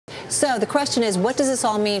So the question is, what does this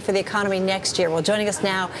all mean for the economy next year? Well, joining us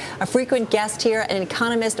now, a frequent guest here, an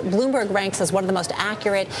economist Bloomberg ranks as one of the most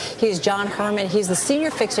accurate. He is John Herrmann. He's the senior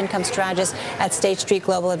fixed income strategist at State Street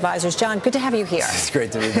Global Advisors. John, good to have you here. It's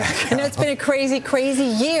great to be back. I know it's been a crazy, crazy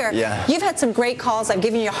year. Yeah. You've had some great calls. I've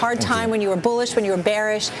given you a hard time when you were bullish, when you were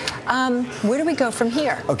bearish. Where do we go from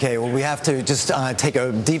here? Okay, well, we have to just take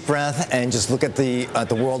a deep breath and just look at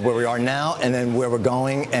the world where we are now and then where we're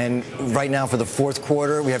going. And right now for the fourth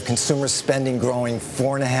quarter, we have consumer spending growing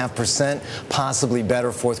 4.5%, possibly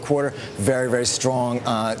better fourth quarter. Very, very strong,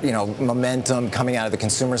 momentum coming out of the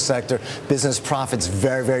consumer sector. Business profits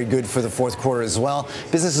very, very good for the fourth quarter as well.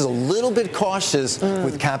 Business is a little bit cautious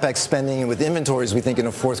with CapEx spending and with inventories, we think, in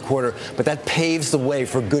the fourth quarter, but that paves the way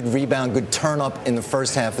for good rebound, good turn up in the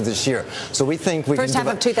first half of this year. So we think we first half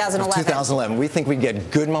of 2011. We think we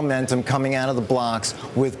get good momentum coming out of the blocks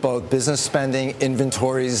with both business spending,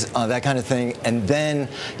 inventories, that kind of thing, and then,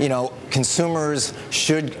 consumers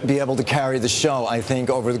should be able to carry the show, I think,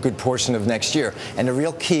 over the good portion of next year. And the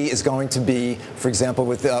real key is going to be, for example,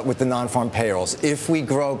 with the non-farm payrolls. If we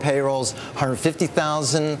grow payrolls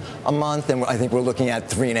 150,000 a month, then I think we're looking at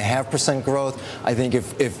 3.5% growth. I think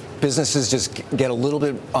if businesses just get a little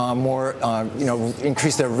bit more,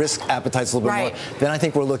 increase their risk appetites a little bit more, then I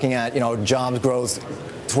think we're looking at, jobs growth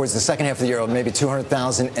towards the second half of the year of maybe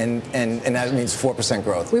 200,000, and that means 4%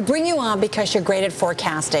 growth. We bring you on because you're great at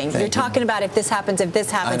forecasting. You're talking about if this happens, if this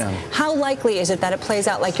happens. How likely is it that it plays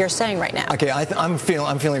out like you're saying right now? Okay, I'm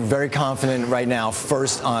feeling very confident right now.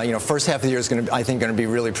 First half of the year is going to, I think, going to be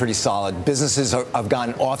really pretty solid. Businesses have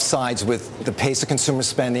gotten offsides with the pace of consumer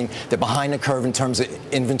spending. They're behind the curve in terms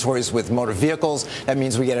of inventories with motor vehicles. That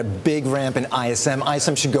means we get a big ramp in ISM.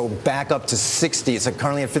 ISM should go back up to 60. It's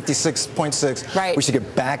currently at 56.6. Right. We should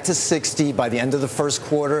get back to 60 by the end of the first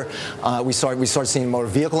quarter. We start seeing motor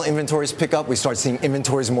vehicle inventories pick up. We start seeing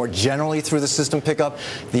inventories more generally through the system pick up.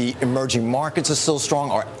 The emerging markets are still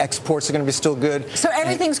strong. Our exports are going to be still good. So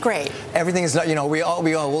everything's great. Everything is not. We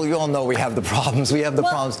all know we have the problems. We have the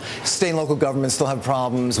problems. State and local governments still have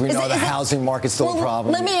problems. We know the housing market's still a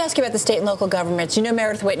problem. Let me ask you about the state and local governments.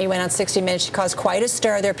 Meredith Whitney went on 60 Minutes. She caused quite a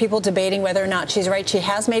stir. There are people debating whether or not she's right. She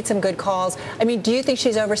has made some good calls. I mean, do you think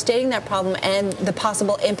she's overstating that problem and the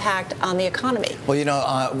possible impact on the economy? Well,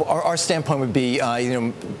 our standpoint would be,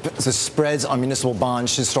 the spreads on municipal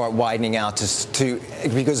bonds should start widening out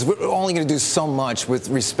because we're only going to do so much with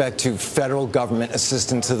respect to federal government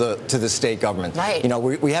assistance to the state government. Right.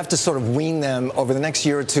 We have to sort of wean them over the next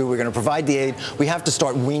year or two. We're going to provide the aid. We have to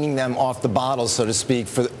start weaning them off the bottle, so to speak,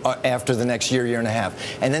 after the next year and a half.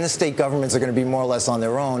 And then the state governments are going to be more or less on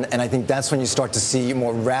their own. And I think that's when you start to see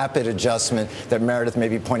more rapid adjustment that Meredith may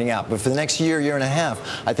be pointing out. But for the next year and a half,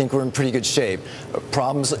 I think we're in pretty good shape.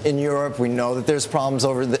 Problems in Europe, we know that there's problems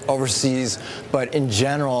overseas, but in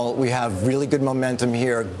general, we have really good momentum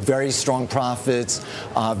here, very strong profits,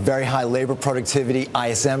 very high labor productivity,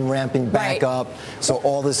 ISM ramping back up. So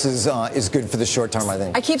all this is good for the short term, I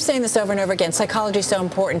think. I keep saying this over and over again. Psychology is so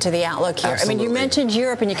important to the outlook here. Absolutely. I mean, you mentioned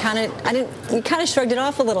Europe, and you kind of shrugged it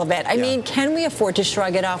off a little bit. I mean, can we afford to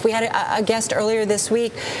shrug it off? We had a guest earlier this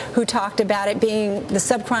week who talked about it being the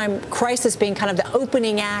subprime crisis being kind of the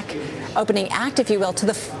opening act, if you will, to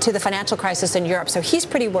the financial crisis in Europe. So he's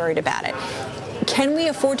pretty worried about it. Can we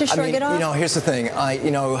afford to shrug it off? Here's the thing. I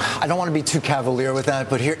don't want to be too cavalier with that,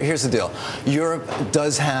 but here's the deal. Europe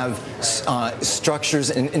does have structures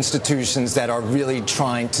and institutions that are really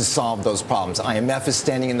trying to solve those problems. IMF is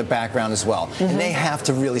standing in the background as well, and they have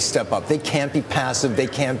to really step up. They can't be passive. They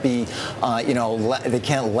can't be, they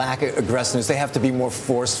can't lack aggressiveness. They have to be more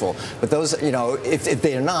forceful. But those, if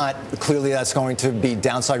they are not, clearly that's going to be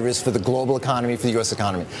downside risk for the global economy, for the U.S.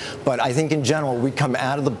 economy. But I think in general, we come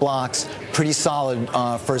out of the blocks pretty solid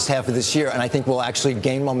first half of this year, and I think we'll actually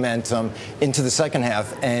gain momentum into the second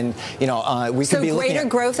half. And we could be looking at greater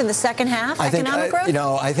growth in the second half, economic growth.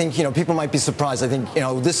 I think people might be surprised. I think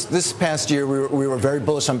this past year we were very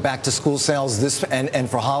bullish on back to school sales and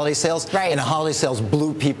for holiday sales. Right. And the holiday sales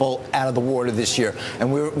blew people out of the water this year.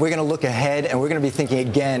 And we're going to look ahead, and we're going to be thinking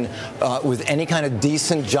again with any kind of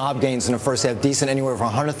decent job gains in the first half, decent anywhere from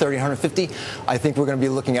 130, 150. I think we're going to be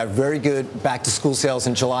looking at very good back to school sales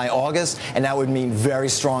in July, August, and that would mean very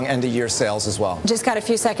strong end-of-year sales as well. Just got a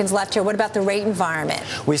few seconds left here. What about the rate environment?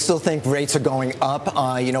 We still think rates are going up.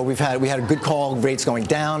 We had a good call, rates going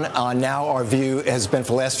down. Now our view has been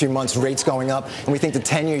for the last few months, rates going up, and we think the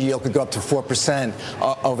 10-year yield could go up to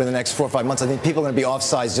 4% over the next 4 or 5 months. I think people are going to be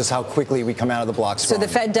offsides just how quickly we come out of the blocks. So the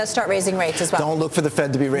Fed does start raising rates as well. Don't look for the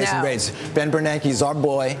Fed to be raising rates. Ben Bernanke is our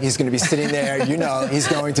boy. He's going to be sitting there. He's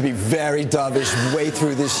going to be very dovish way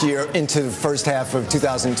through this year into the first half of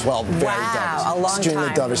 2012. Very dovish. a long extremely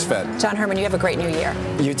time. dovish Fed. John Herrmann, you have a great new year.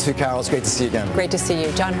 You too, Carol. It's great to see you again. Great to see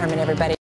you. John Herrmann, everybody.